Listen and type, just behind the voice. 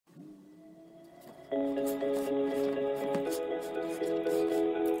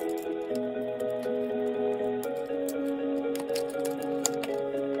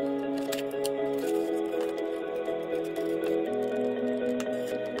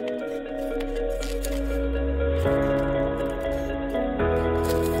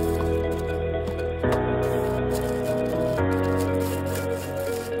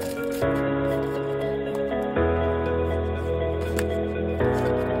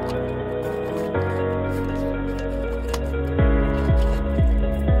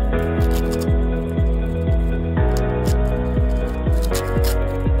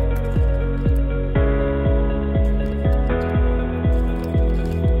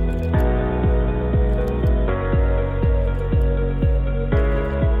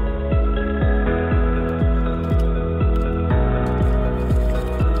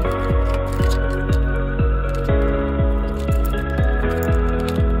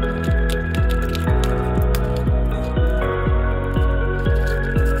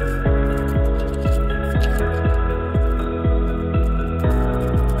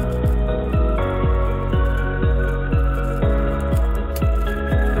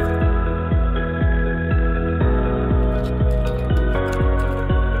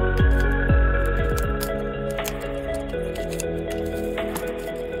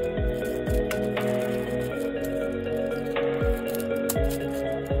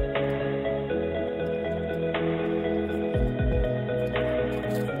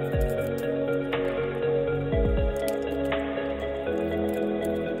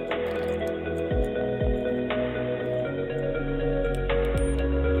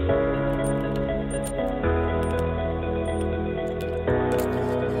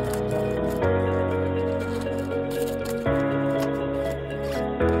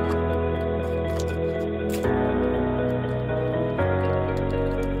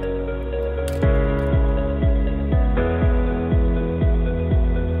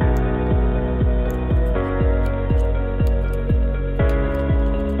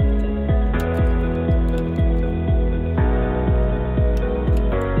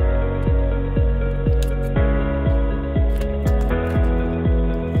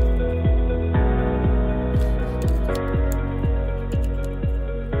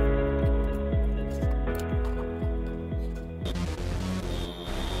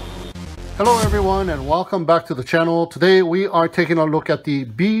Hello everyone and welcome back to the channel. Today we are taking a look at the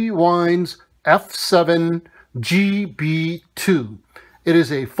BWINE's F7 GB2. It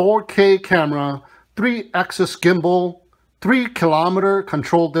is a 4K camera, 3-axis gimbal, 3-kilometer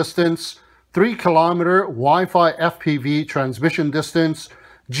control distance, 3-kilometer Wi-Fi FPV transmission distance,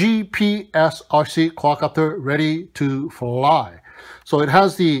 GPS RC quadcopter ready to fly. So it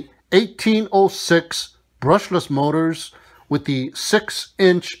has the 1806 brushless motors with the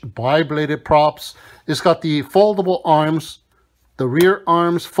 6-inch bi-bladed props. It's got the foldable arms. The rear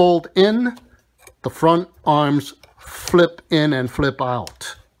arms fold in. The front arms flip in and flip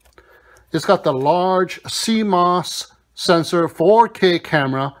out. It's got the large CMOS sensor 4K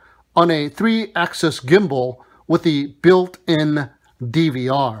camera on a 3-axis gimbal with the built-in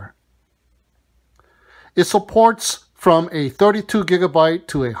DVR. It supports from a 32 gigabyte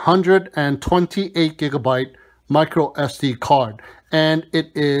to a 128 gigabyte micro SD card, and it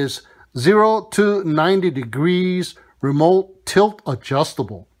is 0 to 90 degrees remote tilt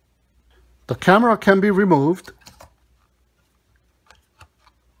adjustable. The camera can be removed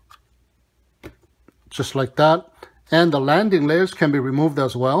just like that, and the landing layers can be removed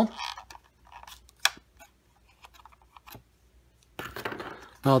as well.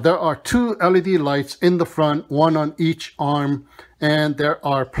 Now there are two LED lights in the front, one on each arm, and there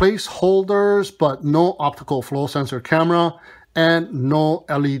are placeholders but no optical flow sensor camera and no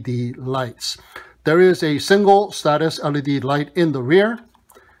LED lights. There is a single status LED light in the rear,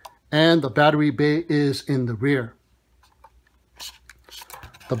 and the battery bay is in the rear.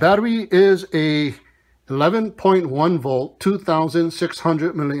 The battery is a 11.1 volt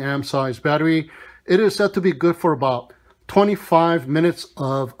 2600 milliamp size battery. It is said to be good for about 25 minutes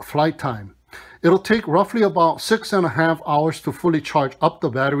of flight time. It'll take roughly about 6.5 hours to fully charge up the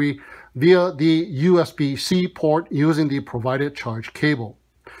battery via the USB-C port using the provided charge cable.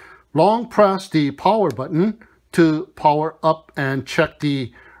 Long press the power button to power up and check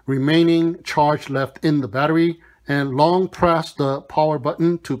the remaining charge left in the battery, and long press the power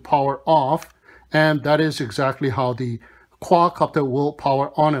button to power off, and that is exactly how the quadcopter will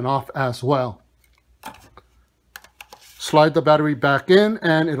power on and off as well. Slide the battery back in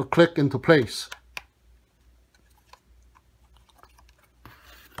and it'll click into place.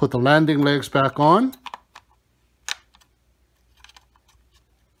 Put the landing legs back on.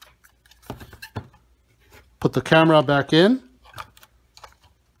 Put the camera back in.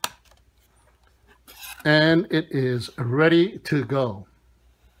 And it is ready to go.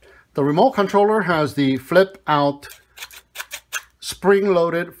 The remote controller has the flip out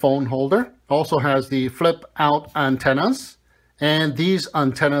spring-loaded phone holder. Also has the flip-out antennas, and these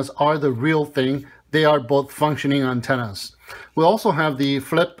antennas are the real thing. They are both functioning antennas. We also have the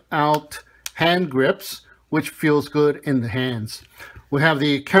flip-out hand grips, which feels good in the hands. We have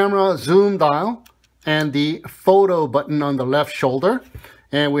the camera zoom dial and the photo button on the left shoulder,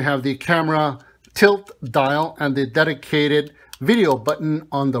 and we have the camera tilt dial and the dedicated video button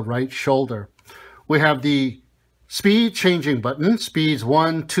on the right shoulder. We have the speed changing button. Speeds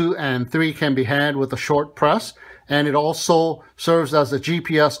 1, 2, and 3 can be had with a short press, and it also serves as a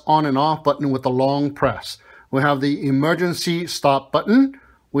GPS on and off button with a long press. We have the emergency stop button.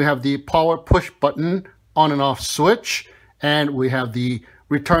 We have the power push button on and off switch, and we have the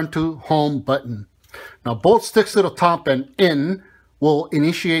return to home button. Now both sticks to the top and in will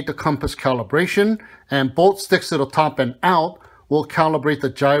initiate the compass calibration, and both sticks to the top and out will calibrate the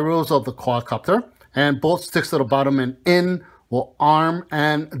gyros of the quadcopter, and both sticks to the bottom and in will arm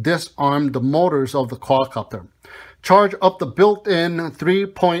and disarm the motors of the quadcopter. Charge up the built-in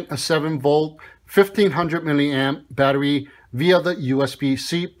 3.7 volt 1500 milliamp battery via the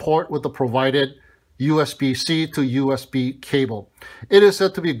USB-C port with the provided USB-C to USB cable. It is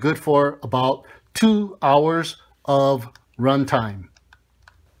said to be good for about 2 hours of runtime.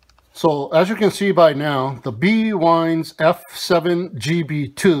 So as you can see by now, the BWINE's F7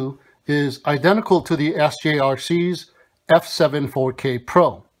 GB2 is identical to the sjrc's F7 4K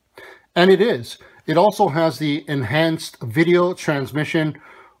Pro. And it is. It also has the enhanced video transmission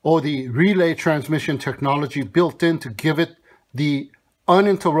or the relay transmission technology built in to give it the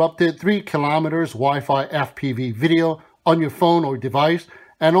uninterrupted 3 kilometers Wi-Fi FPV video on your phone or device,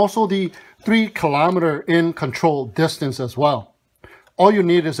 and also the 3 kilometer in control distance as well. All you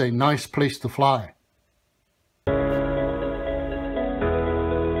need is a nice place to fly.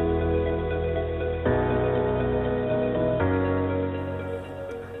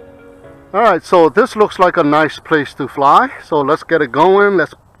 Alright, so this looks like a nice place to fly. So let's get it going.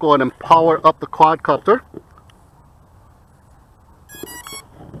 Let's go ahead and power up the quadcopter.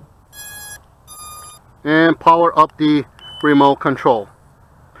 And power up the remote control.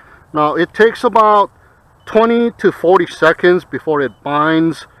 Now it takes about 20 to 40 seconds before it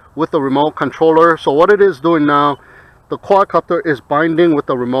binds with the remote controller. So what it is doing now, the quadcopter is binding with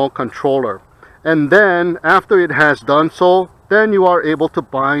the remote controller. And then after it has done so, then you are able to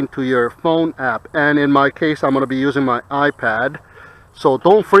bind to your phone app. And in my case, I'm going to be using my iPad. So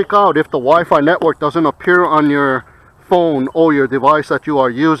don't freak out if the Wi-Fi network doesn't appear on your phone or your device that you are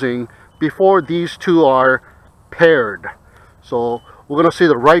using before these two are paired. So we're going to see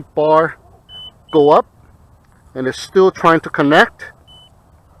the right bar go up, and it's still trying to connect.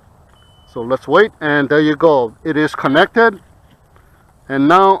 So let's wait, and there you go. It is connected, and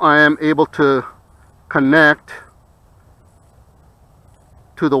now I am able to connect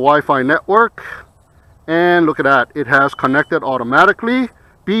to the Wi-Fi network, and look at that, it has connected automatically.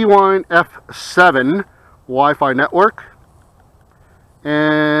 BWINE F7 Wi-Fi network,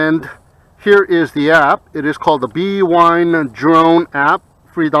 and here is the app. It is called the BWINE Drone app,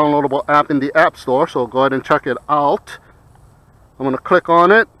 free downloadable app in the App Store, so go ahead and check it out. I'm going to click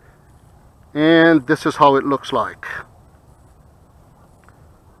on it, and this is how it looks like.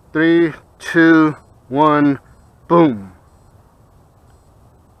 3, 2, 1, boom.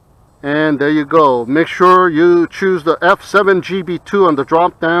 And there you go. Make sure you choose the F7 GB2 on the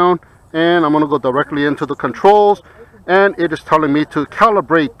drop down, and I'm going to go directly into the controls, and it is telling me to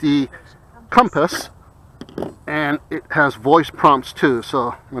calibrate the compass, and it has voice prompts too.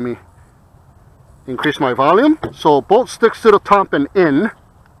 So let me increase my volume. So both sticks to the top and in.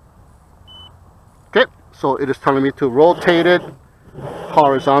 Okay, so it is telling me to rotate it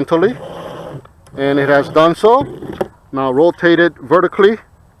horizontally, and it has done so. Now rotate it vertically.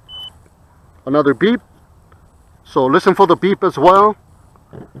 Another beep. So listen for the beep as well.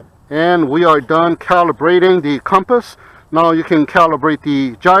 And we are done calibrating the compass. Now you can calibrate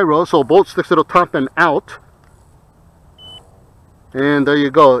the gyro. So both sticks to the top and out. And there you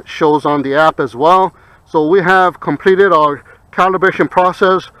go. It shows on the app as well. So we have completed our calibration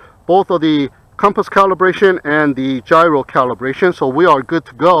process, both of the compass calibration and the gyro calibration. So we are good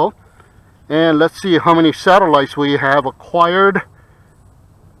to go. And let's see how many satellites we have acquired.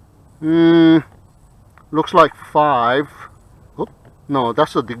 Looks like 5. Oh, no,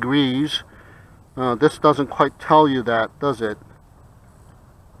 that's the degrees. This doesn't quite tell you that, does it?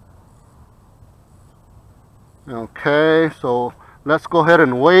 Okay, so let's go ahead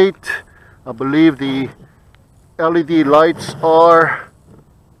and wait. I believe the LED lights are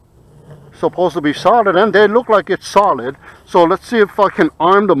supposed to be solid, and they look like it's solid. So let's see if I can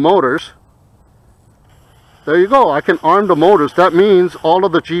arm the motors. there you go. I can arm the motors. That means all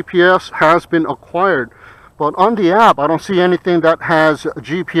of the GPS has been acquired. But on the app, I don't see anything that has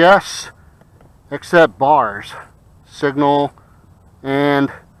GPS except bars, signal,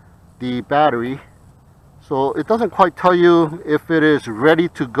 and the battery. So it doesn't quite tell you if it is ready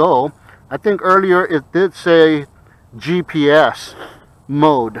to go. I think earlier it did say GPS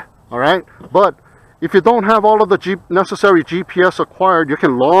mode. Alright, but if you don't have all of the necessary GPS acquired, you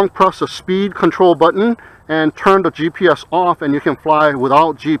can long press the speed control button and turn the GPS off, and you can fly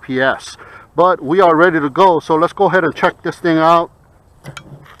without GPS. But we are ready to go, so let's go ahead and check this thing out.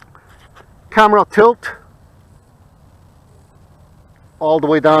 Camera tilt all the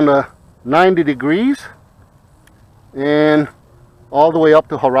way down to 90 degrees and all the way up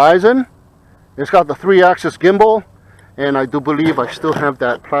to horizon. It's got the 3-axis gimbal, and I do believe I still have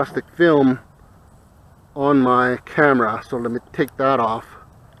that plastic film on my camera, so let me take that off.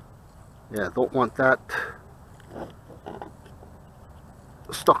 Yeah, don't want that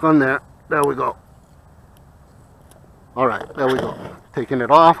stuck on there. There we go. Alright, there we go. Taking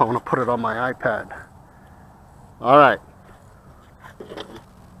it off. I want to put it on my iPad. Alright.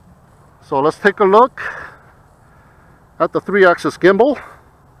 So let's take a look at the 3-axis gimbal.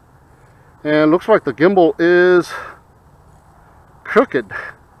 And looks like the gimbal is crooked.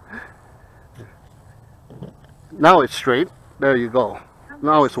 Now it's straight. There you go.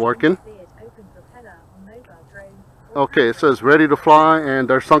 Now it's working. Okay, it says ready to fly, and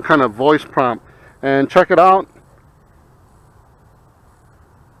there's some kind of voice prompt. And check it out.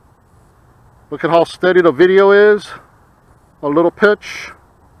 Look at how steady the video is. A little pitch.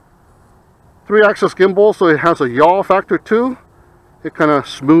 3-axis gimbal, so it has a yaw factor too. It kind of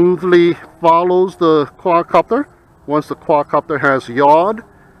smoothly follows the quadcopter once the quadcopter has yawed.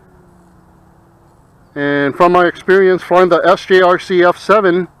 And from my experience flying the sjrc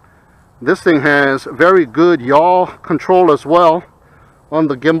F7, this thing has very good yaw control as well on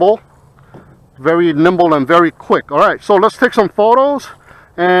the gimbal. Very nimble and very quick. Alright, so let's take some photos,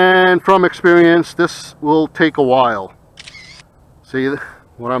 and from experience this will take a while. See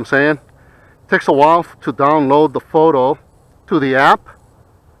what I'm saying? It takes a while to download the photo to the app,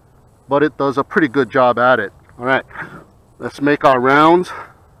 but it does a pretty good job at it. Alright, let's make our rounds.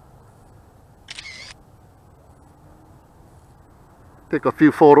 Take a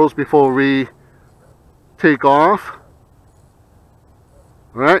few photos before we take off.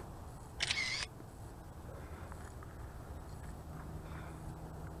 All right.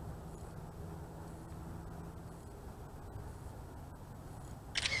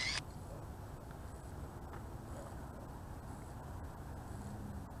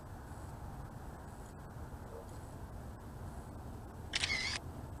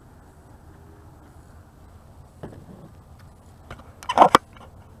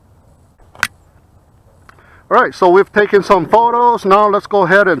 Alright, so we've taken some photos. Now let's go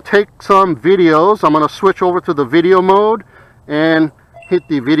ahead and take some videos. I'm going to switch over to the video mode and hit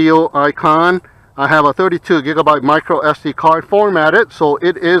the video icon. I have a 32 gigabyte micro SD card formatted, so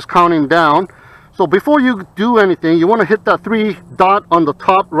it is counting down. So before you do anything, you want to hit that 3 dot on the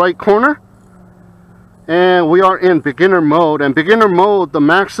top right corner. And we are in beginner mode. And beginner mode, the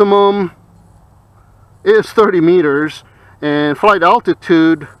maximum is 30 meters. And flight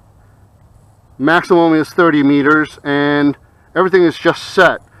altitude maximum is 30 meters, and everything is just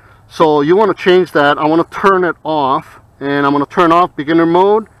set. So you want to change that. I want to turn it off, and I'm going to turn off beginner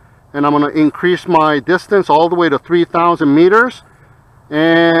mode, and I'm going to increase my distance all the way to 3,000 meters,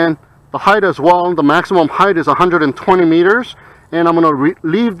 and the height as well. The maximum height is 120 meters, and I'm going to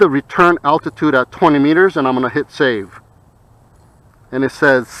leave the return altitude at 20 meters, and I'm going to hit save, and it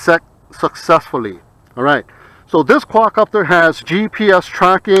says set successfully. All right, so this quadcopter has GPS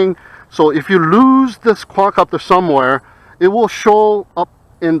tracking. So if you lose this quadcopter somewhere, it will show up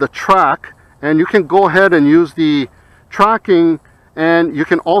in the track, and you can go ahead and use the tracking, and you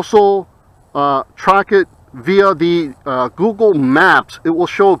can also track it via the Google Maps. It will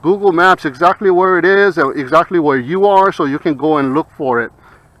show Google Maps exactly where it is and exactly where you are, so you can go and look for it.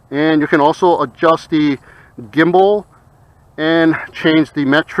 And you can also adjust the gimbal and change the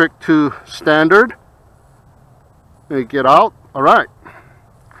metric to standard. Let me get out. All right.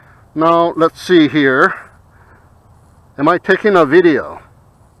 Now let's see here. Am I taking a video?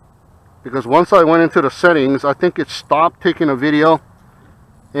 Because once I went into the settings, I think it stopped taking a video,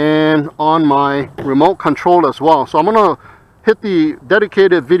 and on my remote control as well. So I'm going to hit the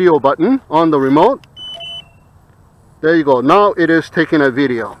dedicated video button on the remote. There you go. Now it is taking a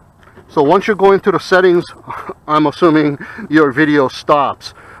video. So once you go into the settings, I'm assuming your video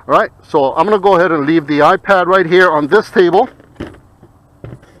stops. All right, so I'm going to go ahead and leave the iPad right here on this table.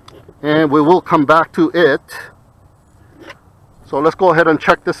 and we will come back to it. So let's go ahead and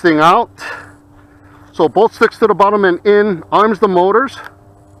check this thing out. So both sticks to the bottom and in arms the motors.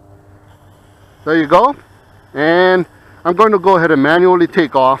 There you go. And I'm going to go ahead and manually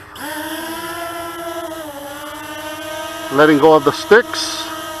take off, letting go of the sticks.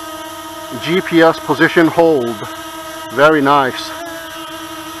 GPS position hold. Very nice.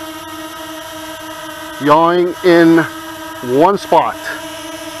 Yawing in one spot.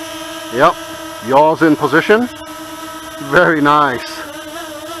 Yep, yaws in position. Very nice.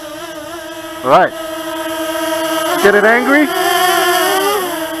 Alright. Get it angry?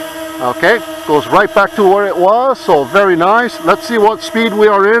 Okay, goes right back to where it was, so very nice. Let's see what speed we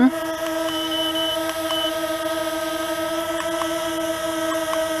are in.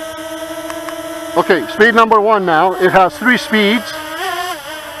 Okay, speed number 1 now. It has 3 speeds.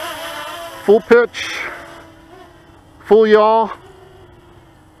 Full pitch, full yaw.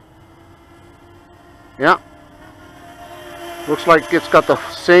 Yeah. Looks like it's got the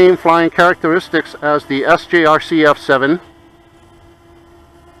same flying characteristics as the sjrc F7.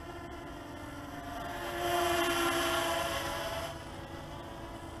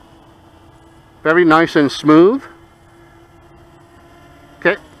 Very nice and smooth.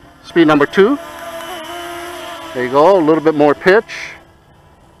 Okay, speed number 2. There you go, a little bit more pitch.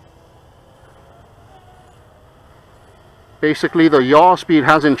 Basically the yaw speed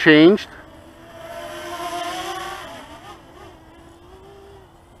hasn't changed.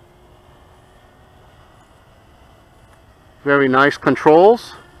 Very nice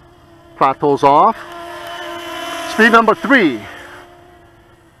controls. Plateaus off. Speed number 3.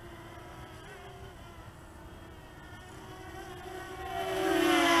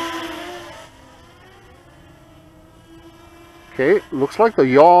 Okay, looks like the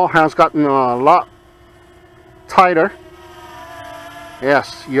yaw has gotten a lot tighter.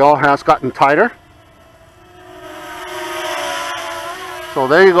 Yes, yaw has gotten tighter. So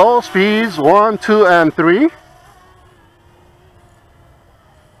there you go, speeds 1, 2, and 3.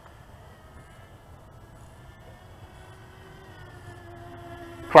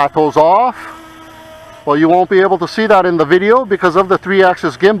 Plateaus off. Well, you won't be able to see that in the video because of the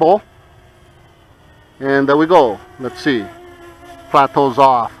 3-axis gimbal. And there we go. Let's see. Plateaus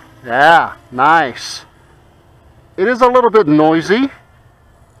off. Yeah, nice. It is a little bit noisy.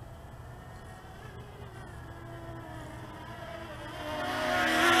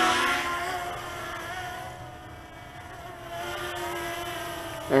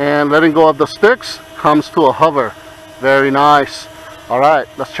 And letting go of the sticks comes to a hover. Very nice. Alright,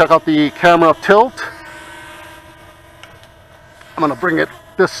 let's check out the camera tilt. I'm going to bring it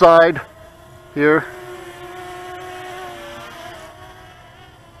this side here.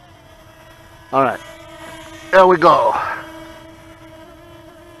 Alright, there we go.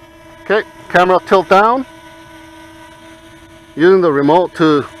 Okay, camera tilt down. Using the remote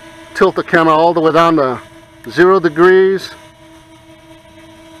to tilt the camera all the way down to 0 degrees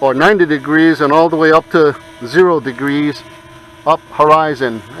or 90 degrees and all the way up to 0 degrees up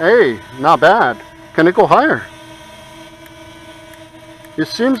horizon. Hey, not bad. Can it go higher? It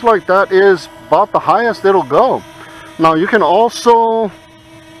seems like that is about the highest it'll go. Now you can also,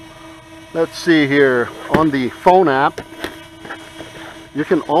 let's see here, on the phone app, you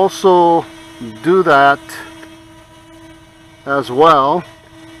can also do that as well.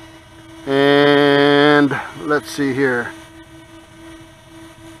 And let's see here,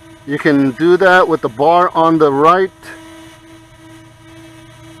 you can do that with the bar on the right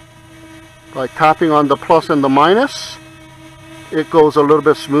by tapping on the plus and the minus. It goes a little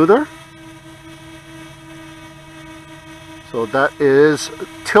bit smoother. So that is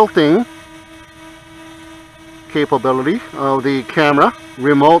tilting capability of the camera,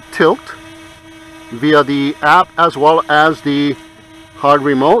 remote tilt via the app as well as the hard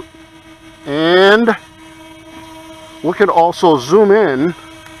remote. And we can also zoom in.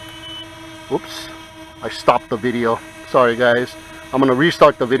 Oops, I stopped the video. Sorry guys, I'm going to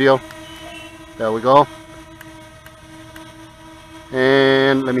restart the video. There we go.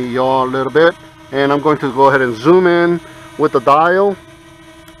 And let me yaw a little bit. And I'm going to go ahead and zoom in with the dial.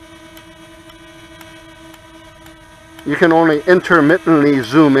 You can only intermittently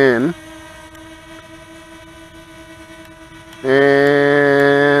zoom in.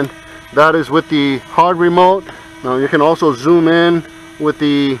 And that is with the hard remote. Now you can also zoom in with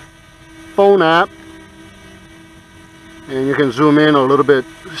the phone app. And you can zoom in a little bit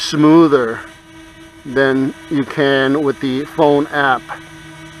smoother than you can with the phone app.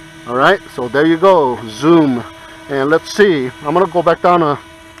 Alright, so there you go, zoom. And let's see, I'm going to go back down to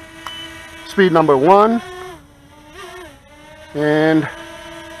speed number 1. And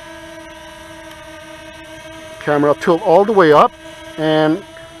Camera tilt all the way up and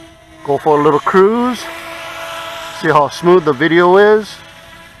go for a little cruise. See how smooth the video is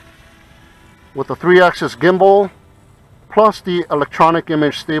with the 3-axis gimbal plus the electronic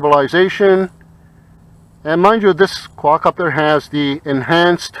image stabilization. And mind you, this quadcopter has the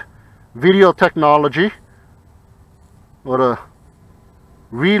enhanced video technology or the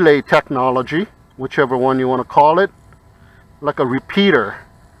relay technology, whichever one you want to call it, like a repeater.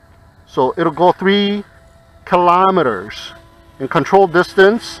 So it'll go 3 kilometers in control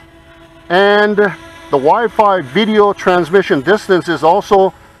distance, and the Wi-Fi video transmission distance is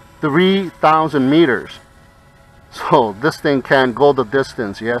also 3,000 meters. So this thing can go the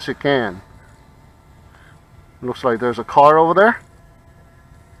distance. Yes, it can. Looks like there's a car over there.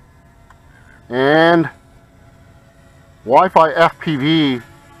 And Wi-Fi FPV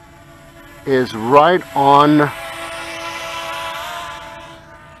is right on.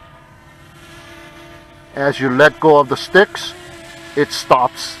 As you let go of the sticks, it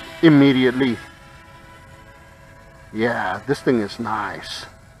stops immediately. Yeah, this thing is nice.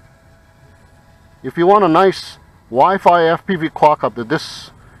 If you want a nice Wi-Fi FPV quadcopter,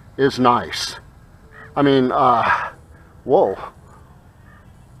 this is nice. I mean, whoa.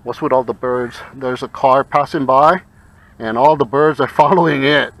 What's with all the birds? There's a car passing by and all the birds are following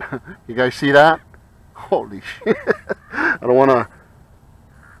it. You guys see that? Holy shit. I don't want to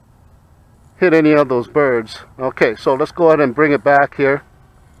hit any of those birds. Okay, so let's go ahead and bring it back here.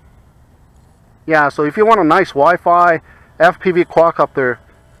 Yeah, so if you want a nice Wi-Fi FPV quadcopter,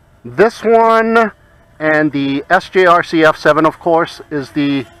 this one and the sjrc F7, of course, is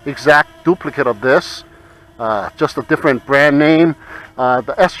the exact duplicate of this, just a different brand name.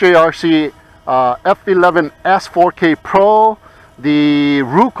 The sjrc F11S 4K Pro, the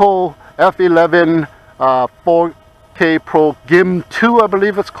Ruko F11 4K Pro GIM2, I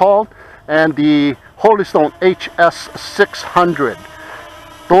believe it's called, and the Holystone HS600.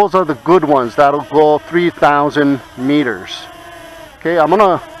 Those are the good ones. That'll go 3,000 meters. Okay, I'm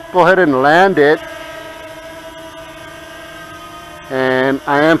gonna go ahead and land it. And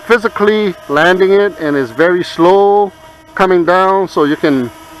I am physically landing it, and it's very slow coming down, so you can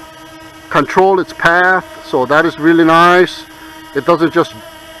control its path. So that is really nice. It doesn't just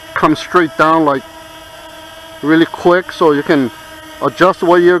come straight down like really quick, so you can adjust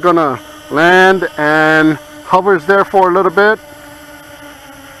where you're gonna land, and hovers there for a little bit,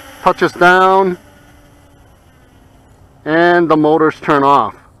 touches down, and the motors turn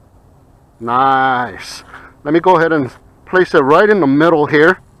off. Nice. Let me go ahead and place it right in the middle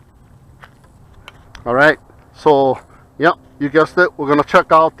here. Alright, so yep, you guessed it, we're gonna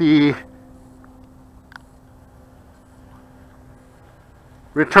check out the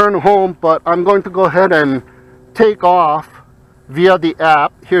return home, but I'm going to go ahead and take off via the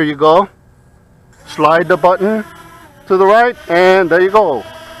app. Here you go. Slide the button to the right, and there you go.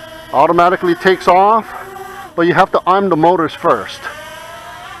 Automatically takes off, but you have to arm the motors first.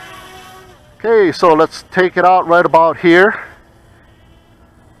 Okay, so let's take it out right about here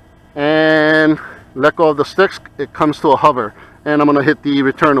and let go of the sticks. It comes to a hover, and I'm going to hit the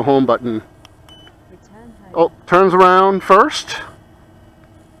return to home button. Oh, turns around first,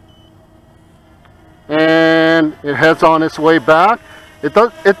 and it heads on its way back. It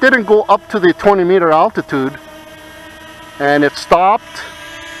didn't go up to the 20-meter altitude, and it stopped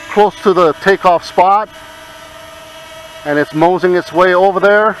close to the takeoff spot, and it's moseying its way over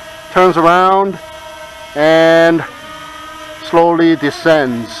there, turns around, and slowly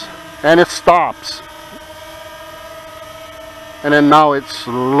descends, and it stops, and then now it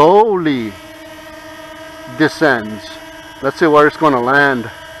slowly descends. Let's see where it's going to land.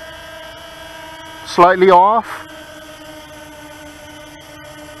 Slightly off.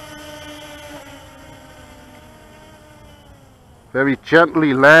 Very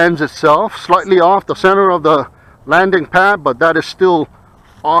gently lands itself, slightly off the center of the landing pad, but that is still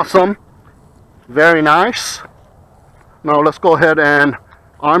awesome. Very nice. Now let's go ahead and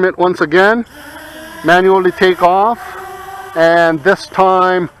arm it once again, manually take off, and this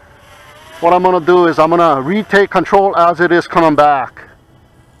time what I'm going to do is I'm going to retake control as it is coming back.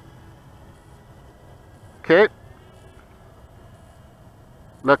 Okay,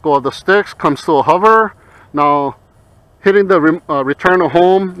 let go of the sticks, comes to a hover. Now hitting the return to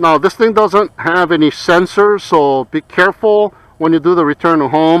home. Now this thing doesn't have any sensors, so be careful when you do the return to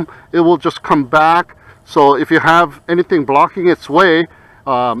home. It will just come back. So if you have anything blocking its way,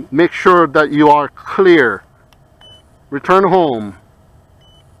 make sure that you are clear. Return home.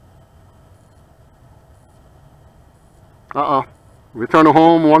 Return to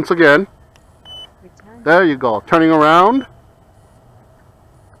home once again. There you go. Turning around.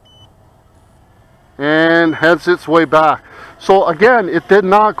 and heads its way back. So again, it did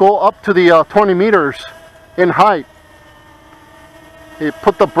not go up to the 20 meters in height. It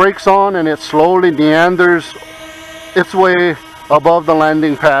put the brakes on and it slowly meanders its way above the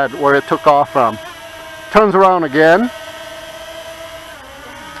landing pad where it took off from. Turns around again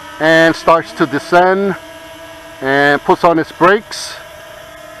and starts to descend and puts on its brakes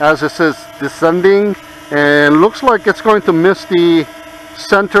as it says descending, and looks like it's going to miss the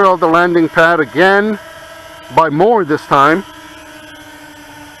center of the landing pad again by more this time.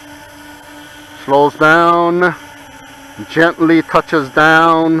 Slows down, gently touches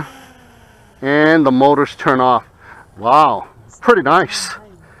down, and the motors turn off. Wow, pretty nice.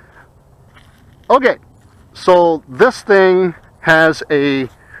 Okay, so this thing has a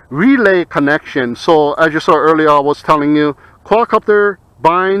relay connection. So as you saw earlier, I was telling you, quadcopter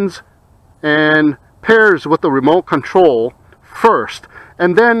binds and pairs with the remote control first,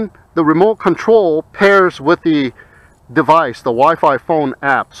 and then the remote control pairs with the device, the Wi-Fi phone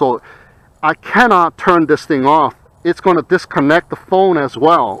app. So I cannot turn this thing off. It's going to disconnect the phone as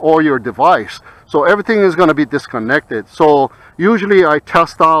well, or your device. So everything is going to be disconnected. So usually I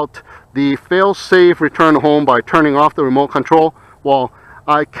test out the fail-safe return home by turning off the remote control. Well,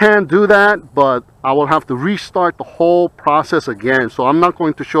 I can do that, but I will have to restart the whole process again. So I'm not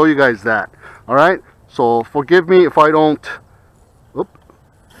going to show you guys that. All right, so forgive me if I don't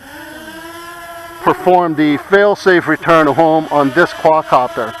perform the fail-safe return home on this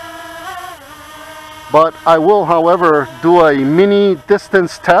quadcopter. But I will, however, do a mini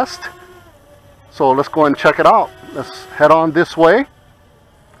distance test. So let's go and check it out. Let's head on this way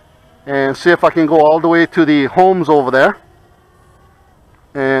and see if I can go all the way to the homes over there.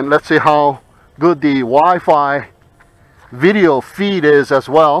 And let's see how good the Wi-Fi video feed is as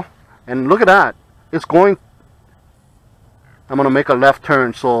well. And look at that. It's going... I'm going to make a left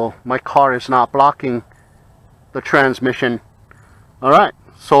turn so my car is not blocking the transmission. Alright,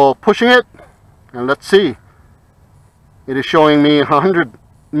 so pushing it. And let's see. It is showing me 100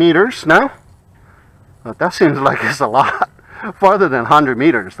 meters now. But that seems like it's a lot farther than 100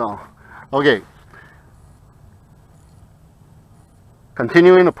 meters though. Okay.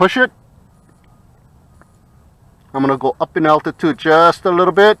 Continuing to push it. I'm going to go up in altitude just a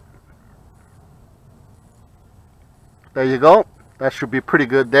little bit. There you go. That should be pretty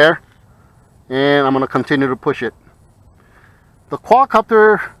good there. And I'm going to continue to push it. The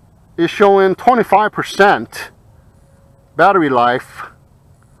quadcopter is showing 25% battery life.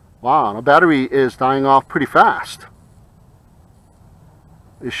 Wow, the battery is dying off pretty fast.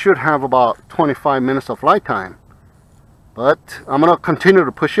 It should have about 25 minutes of flight time. But I'm going to continue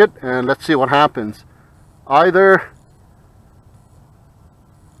to push it and let's see what happens. Either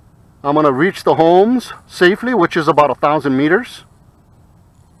I'm going to reach the homes safely, which is about 1,000 meters.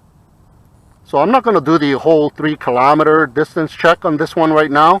 So I'm not going to do the whole 3-kilometer distance check on this one right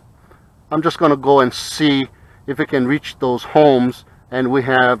now. I'm just going to go and see if it can reach those homes, and we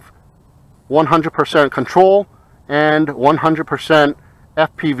have 100% control and 100%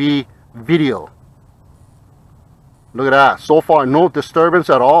 FPV video. Look at that. So far, no disturbance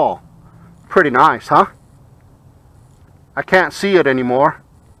at all. Pretty nice, huh? I can't see it anymore,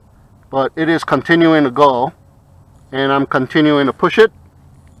 but it is continuing to go, and I'm continuing to push it.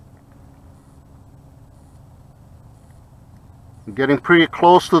 I'm getting pretty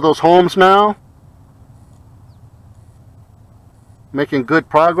close to those homes now. Making good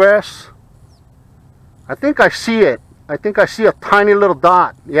progress. I think I see it. I think I see a tiny little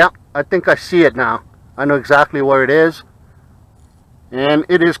dot. Yep, I think I see it now. I know exactly where it is. And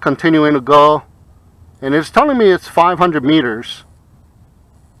it is continuing to go. And it's telling me it's 500 meters.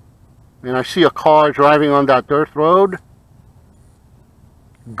 And I see a car driving on that dirt road.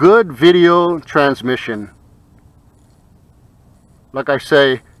 Good video transmission. Like I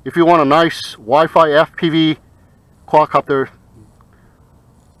say, if you want a nice Wi-Fi FPV quadcopter,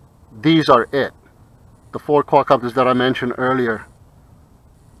 these are it. The 4 quadcopters that I mentioned earlier.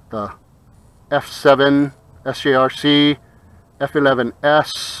 The F7 sjrc,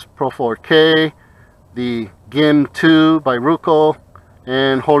 F11S Pro 4K, the GIM2 by Ruco,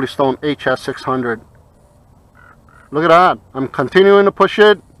 and Holystone HS600. Look at that. I'm continuing to push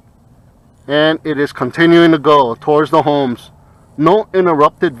it, and it is continuing to go towards the homes. No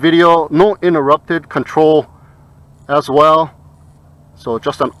interrupted video, no interrupted control as well. So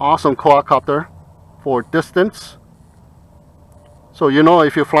just an awesome quadcopter for distance. So you know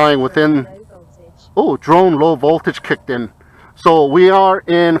if you're flying within... Oh, drone low voltage kicked in. So we are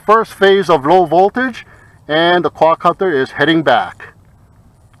in first phase of low voltage, and the quadcopter is heading back.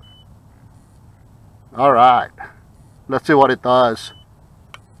 Alright, let's see what it does.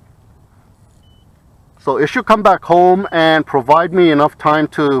 So it should come back home and provide me enough time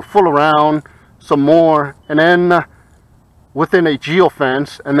to fool around some more, and then within a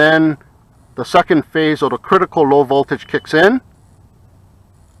geofence, and then the second phase or the critical low voltage kicks in.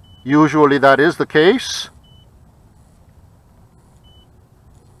 Usually that is the case.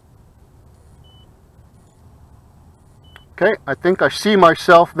 Okay, I think I see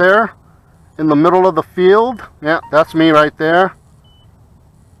myself there in the middle of the field. Yeah, that's me right there.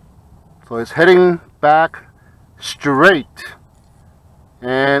 So it's heading back straight,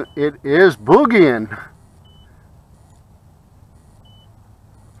 and it is boogieing.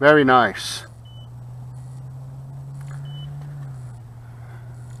 Very nice.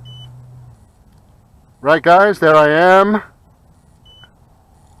 Right guys, there I am.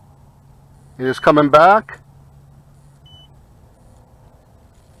 It is coming back.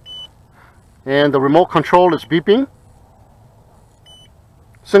 And the remote control is beeping.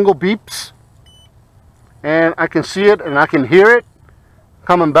 Single beeps. And I can see it and I can hear it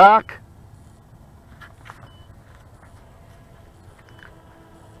coming back.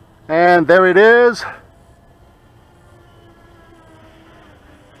 And there it is.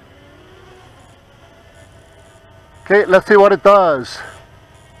 Okay, let's see what it does.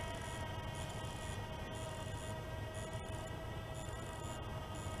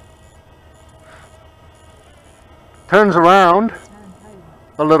 Turns around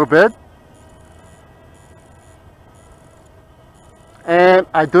a little bit. And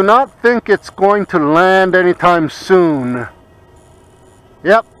I do not think it's going to land anytime soon.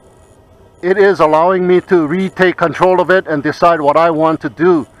 Yep. It is allowing me to retake control of it and decide what I want to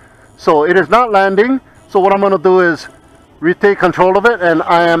do. So it is not landing. So what I'm going to do is retake control of it, and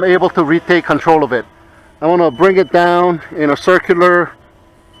I am able to retake control of it. I want to bring it down in a circular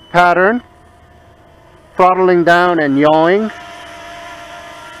pattern, throttling down and yawing.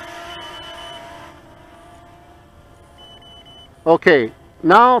 Okay,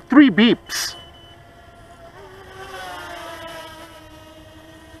 now 3 beeps.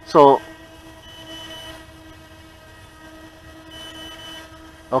 So,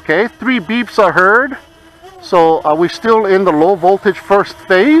 okay, 3 beeps are heard. So, are we still in the low voltage first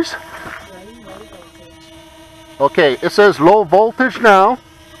phase? Okay, it says low voltage now,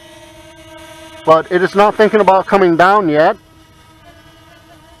 but it is not thinking about coming down yet.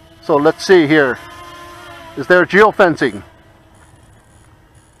 So, let's see here. Is there geofencing?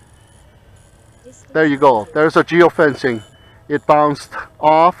 There you go. There's a geofencing. It bounced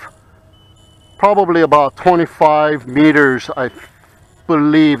off probably about 25 meters. I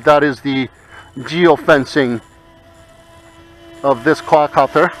believe that is the geofencing of this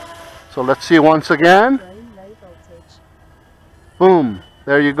quadcopter. So let's see once again. Boom.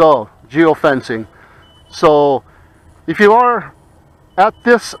 There you go. Geofencing. So if you are at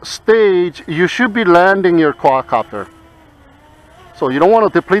this stage, you should be landing your quadcopter. So you don't want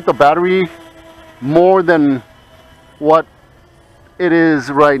to deplete the battery more than what it is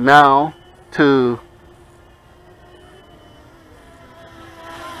right now to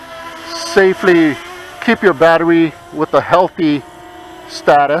safely keep your battery with a healthy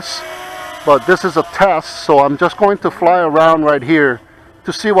status. But this is a test, so I'm just going to fly around right here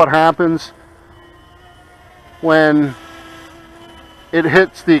to see what happens when it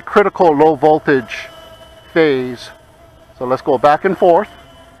hits the critical low voltage phase. So let's go back and forth.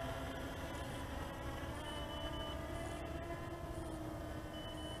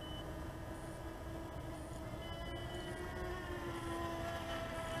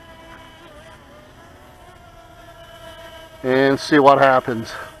 And see what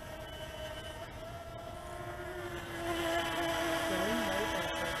happens.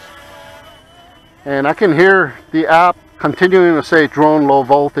 And I can hear the app continuing to say drone low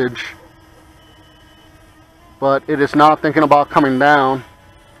voltage, but it is not thinking about coming down.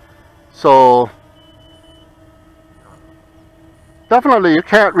 So definitely you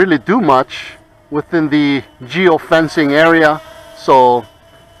can't really do much within the geofencing area. So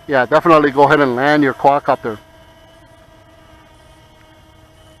yeah, definitely go ahead and land your quadcopter.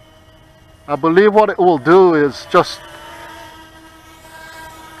 I believe what it will do is just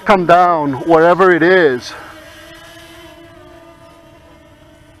come down wherever it is.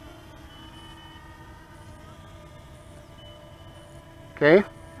 Okay.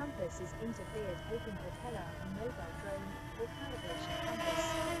 Compass is interfered. Open propeller and mobile drone or calibration compass.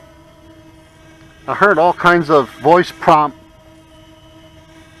 I heard all kinds of voice prompt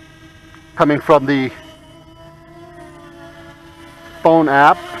coming from the phone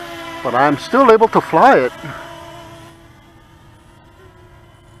app, but I'm still able to fly it.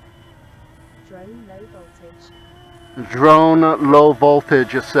 Drone low voltage. Drone low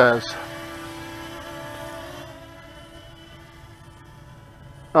voltage, it says.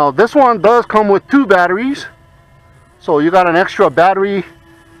 This one does come with 2 batteries, so you got an extra battery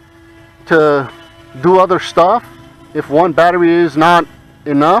to do other stuff if one battery is not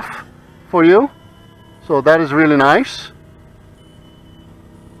enough for you. So that is really nice.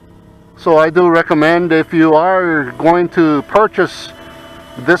 So I do recommend, if you are going to purchase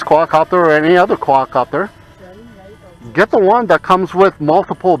this quadcopter or any other quadcopter, get the one that comes with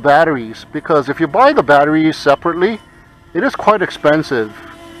multiple batteries, because if you buy the batteries separately, it is quite expensive.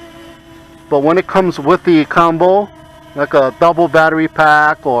 But when it comes with the combo, like a double battery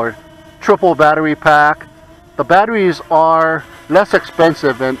pack or triple battery pack, the batteries are less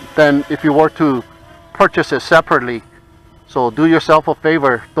expensive than if you were to purchase it separately. So do yourself a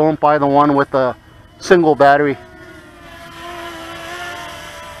favor, don't buy the one with a single battery.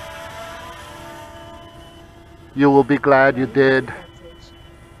 You will be glad you did.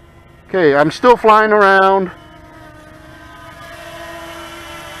 Okay, I'm still flying around.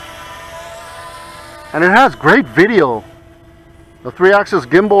 And it has great video. The 3-axis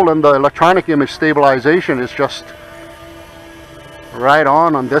gimbal and the electronic image stabilization is just right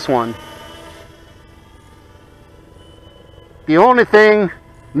on this one. The only thing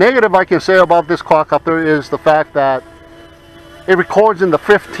negative I can say about this quadcopter is the fact that it records in the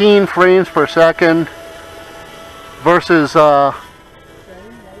 15 frames per second versus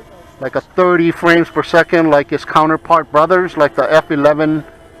like a 30 frames per second like its counterpart brothers, like the F11S,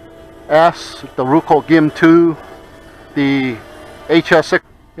 the Ruko GIM2, the HS6.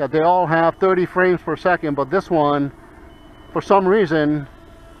 Yeah, they all have 30 frames per second, but this one, for some reason,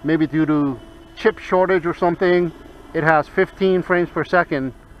 maybe due to chip shortage or something, it has 15 frames per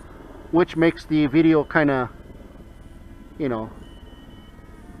second, which makes the video kind of, you know,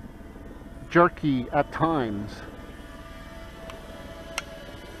 jerky at times.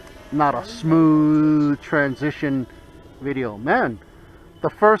 Not a smooth transition video. Man, the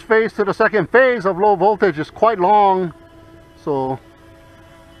first phase to the second phase of low voltage is quite long, so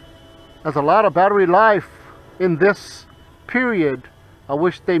there's a lot of battery life in this period. I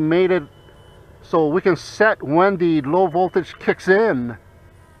wish they made it so we can set when the low voltage kicks in,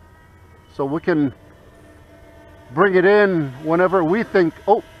 so we can bring it in whenever we think,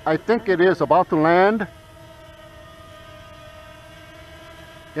 oh, I think it is about to land.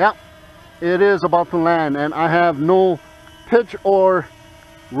 Yeah, it is about to land, and I have no pitch or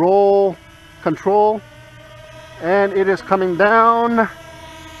roll control, and it is coming down.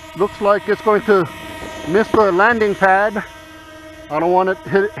 Looks like it's going to miss the landing pad. I don't want it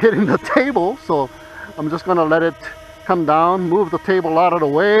hitting the table, so I'm just going to let it come down, move the table out of the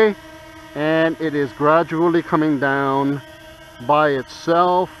way, and it is gradually coming down by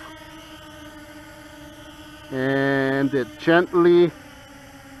itself, and it gently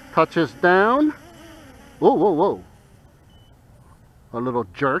touches down. Whoa, whoa, whoa. A little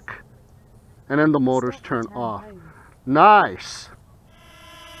jerk, and then the motors turn off. Nice.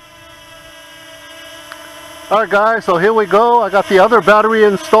 Alright guys, so here we go. I got the other battery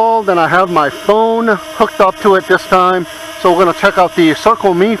installed and I have my phone hooked up to it this time. So we're going to check out the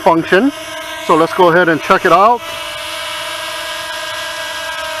Circle Me function. So let's go ahead and check it out.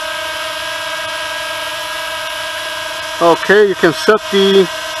 Okay, you can set the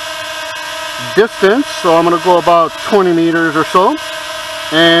distance. So I'm going to go about 20 meters or so.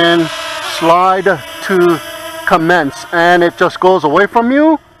 And slide to commence. And it just goes away from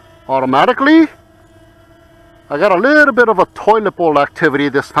you automatically. I got a little bit of a toilet bowl activity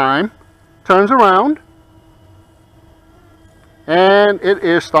this time. Turns around. And it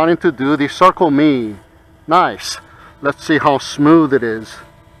is starting to do the Circle Me. Nice. Let's see how smooth it is.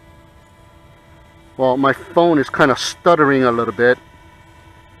 Well, my phone is kind of stuttering a little bit.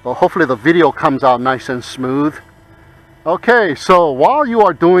 But hopefully the video comes out nice and smooth. Okay, so while you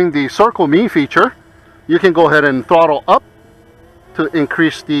are doing the Circle Me feature, you can go ahead and throttle up to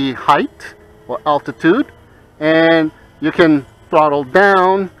increase the height or altitude. And you can throttle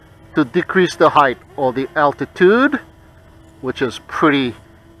down to decrease the height or the altitude, which is pretty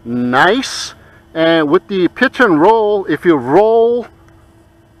nice. And with the pitch and roll, if you roll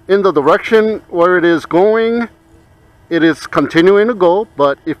in the direction where it is going, it is continuing to go.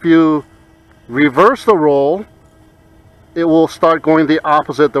 But if you reverse the roll, it will start going the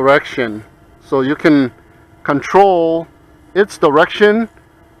opposite direction. So you can control its direction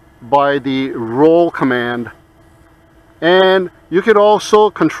by the roll command. And you could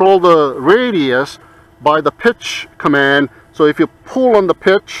also control the radius by the pitch command. So if you pull on the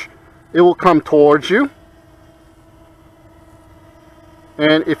pitch, it will come towards you.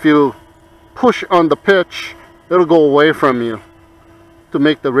 And if you push on the pitch, it'll go away from you to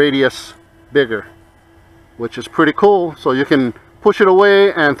make the radius bigger, which is pretty cool. So you can push it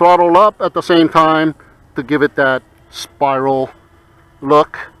away and throttle up at the same time to give it that spiral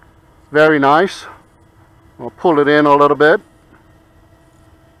look. Very nice. I'll pull it in a little bit.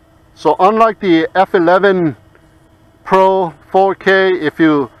 So unlike the F11 Pro 4K, if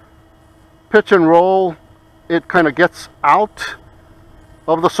you pitch and roll, it kind of gets out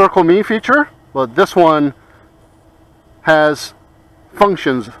of the Circle Me feature, but this one has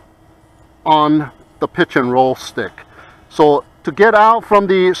functions on the pitch and roll stick. So to get out from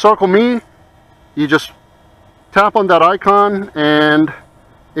the Circle Me, you just tap on that icon and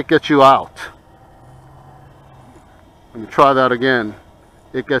it gets you out. Let me try that again.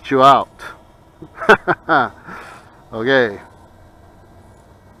 It gets you out. Okay.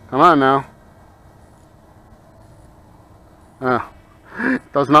 Come on now.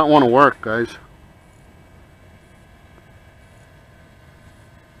 Does not want to work, guys.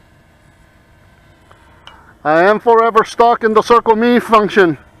 I am forever stuck in the Circle Me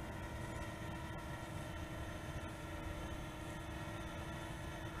function.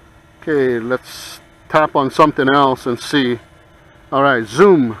 Okay, let's tap on something else and see. Alright,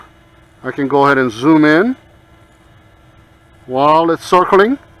 zoom. I can go ahead and zoom in while it's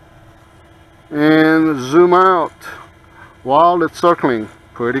circling, and zoom out while it's circling.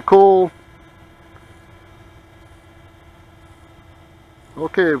 Pretty cool.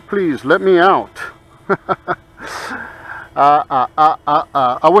 Okay, please let me out.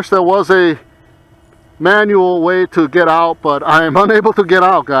 I wish there was a manual way to get out, but I am unable to get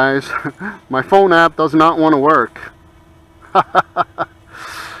out, guys. My phone app does not want to work.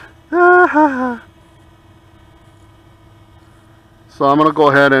 So I'm gonna go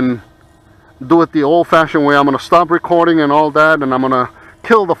ahead and do it the old-fashioned way. I'm gonna stop recording and all that, and I'm gonna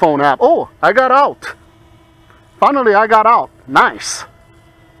kill the phone app. Oh, I got out. Finally, I got out. Nice.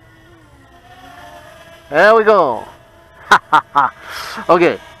 There we go.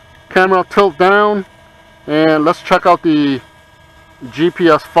 Okay, camera tilt down, and let's check out the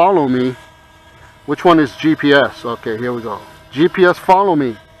GPS follow me. Which one is GPS? Okay, here we go. GPS follow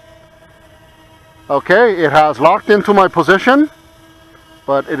me. Okay, it has locked into my position,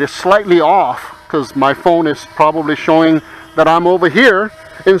 but it is slightly off because my phone is probably showing that I'm over here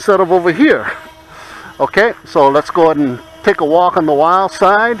instead of over here. Okay, so let's go ahead and take a walk on the wild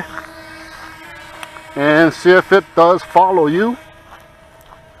side and see if it does follow you.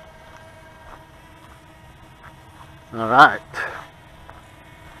 All right.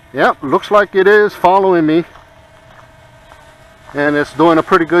 Yep, looks like it is following me, and it's doing a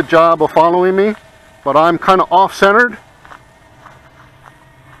pretty good job of following me, but I'm kind of off-centered.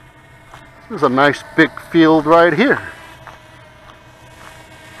 This is a nice big field right here.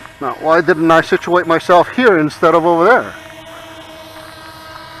 Now, why didn't I situate myself here instead of over there?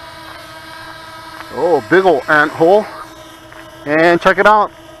 Oh, big old ant hole. And check it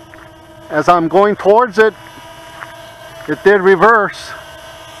out. As I'm going towards it, it did reverse.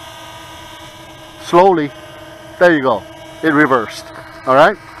 Slowly. There you go. It reversed.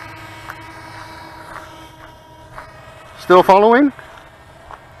 Alright. Still following?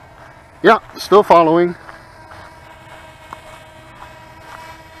 Yeah, still following.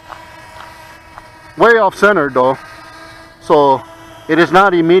 Way off centered though. So it is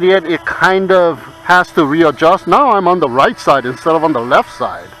not immediate. It kind of has to readjust. Now I'm on the right side instead of on the left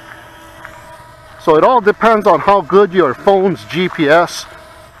side. So it all depends on how good your phone's GPS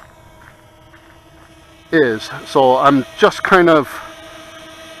is. So I'm just kind of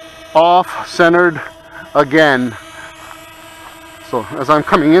off centered again. So as I'm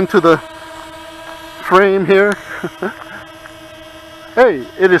coming into the frame here, hey,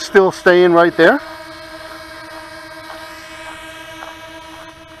 it is still staying right there.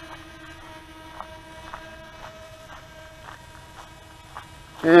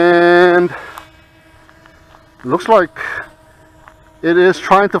 And looks like it is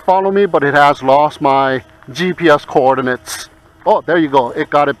trying to follow me, but it has lost my GPS coordinates. Oh, there you go. It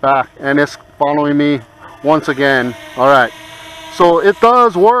got it back and it's following me once again. All right. So it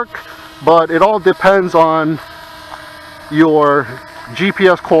does work, but it all depends on your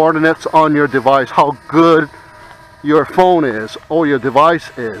GPS coordinates on your device, how good your phone is or your device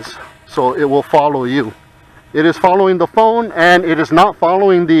is. So it will follow you. It is following the phone and it is not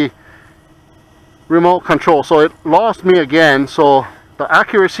following the remote control. So it lost me again. So the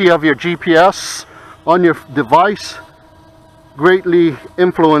accuracy of your GPS on your device greatly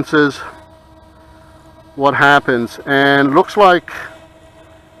influences what happens. And looks like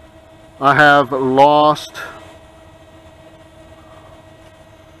I have lost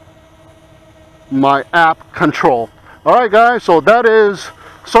my app control. Alright guys, so that is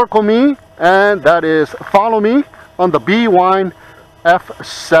Circle Me and that is Follow Me on the BWINE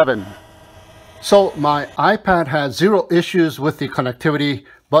F7. So my iPad had zero issues with the connectivity,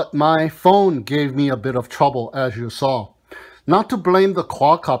 but my phone gave me a bit of trouble, as you saw. Not to blame the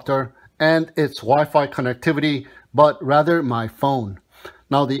quadcopter and its Wi-Fi connectivity, but rather my phone.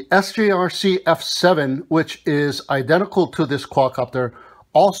 Now the sjrc F7, which is identical to this quadcopter,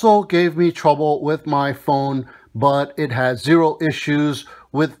 also gave me trouble with my phone, but it has zero issues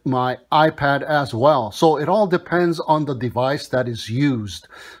with my iPad as well. So it all depends on the device that is used.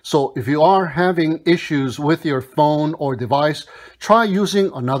 So if you are having issues with your phone or device, try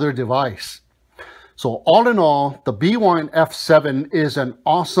using another device. So all in all, the BWINE F7 is an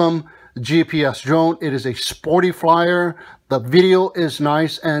awesome GPS drone. It is a sporty flyer. The video is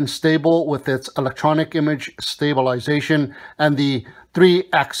nice and stable with its electronic image stabilization and the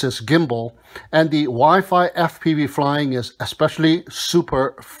 3-axis gimbal, and the Wi-Fi FPV flying is especially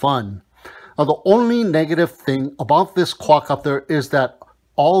super fun. Now the only negative thing about this quadcopter is that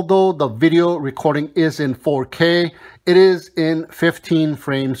although the video recording is in 4K, it is in 15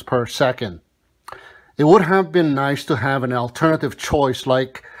 frames per second. It would have been nice to have an alternative choice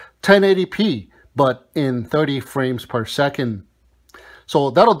like 1080p, but in 30 frames per second.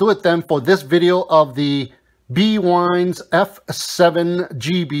 So that'll do it then for this video of the BWINE's F7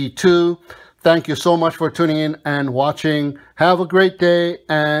 GB2. Thank you so much for tuning in and watching. Have a great day,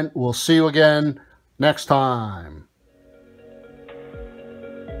 and we'll see you again next time.